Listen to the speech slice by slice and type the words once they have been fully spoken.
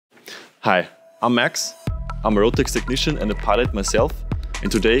Hi, I'm Max. I'm a Rotax technician and a pilot myself,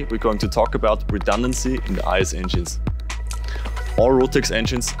 and today we're going to talk about redundancy in the IS engines. All Rotax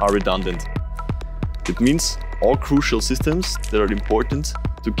engines are redundant. It means all crucial systems that are important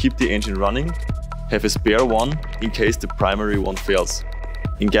to keep the engine running have a spare one in case the primary one fails.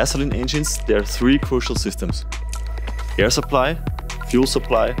 In gasoline engines there are three crucial systems: air supply, fuel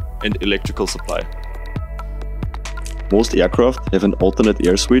supply and electrical supply. Most aircraft have an alternate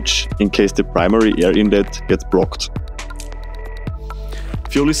air switch in case the primary air inlet gets blocked.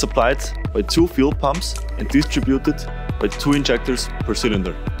 Fuel is supplied by two fuel pumps and distributed by two injectors per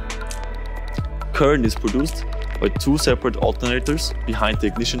cylinder. Current is produced by two separate alternators behind the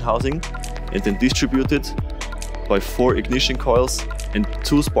ignition housing and then distributed by four ignition coils and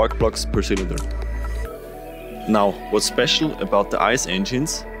two spark plugs per cylinder. Now, what's special about the ICE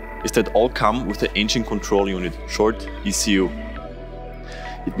engines is that all come with the engine control unit, short ECU.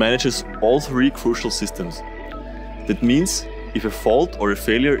 It manages all three crucial systems. That means if a fault or a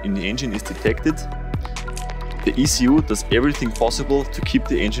failure in the engine is detected, the ECU does everything possible to keep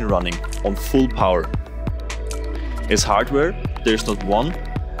the engine running on full power. As hardware, there's not one,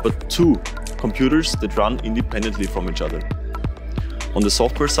 but two computers that run independently from each other. On the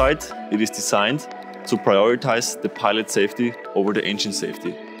software side, it is designed to prioritize the pilot safety over the engine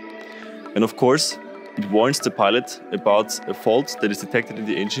safety. And of course, it warns the pilot about a fault that is detected in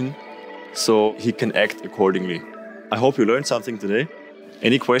the engine, so he can act accordingly. I hope you learned something today.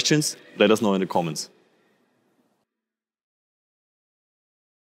 Any questions? Let us know in the comments.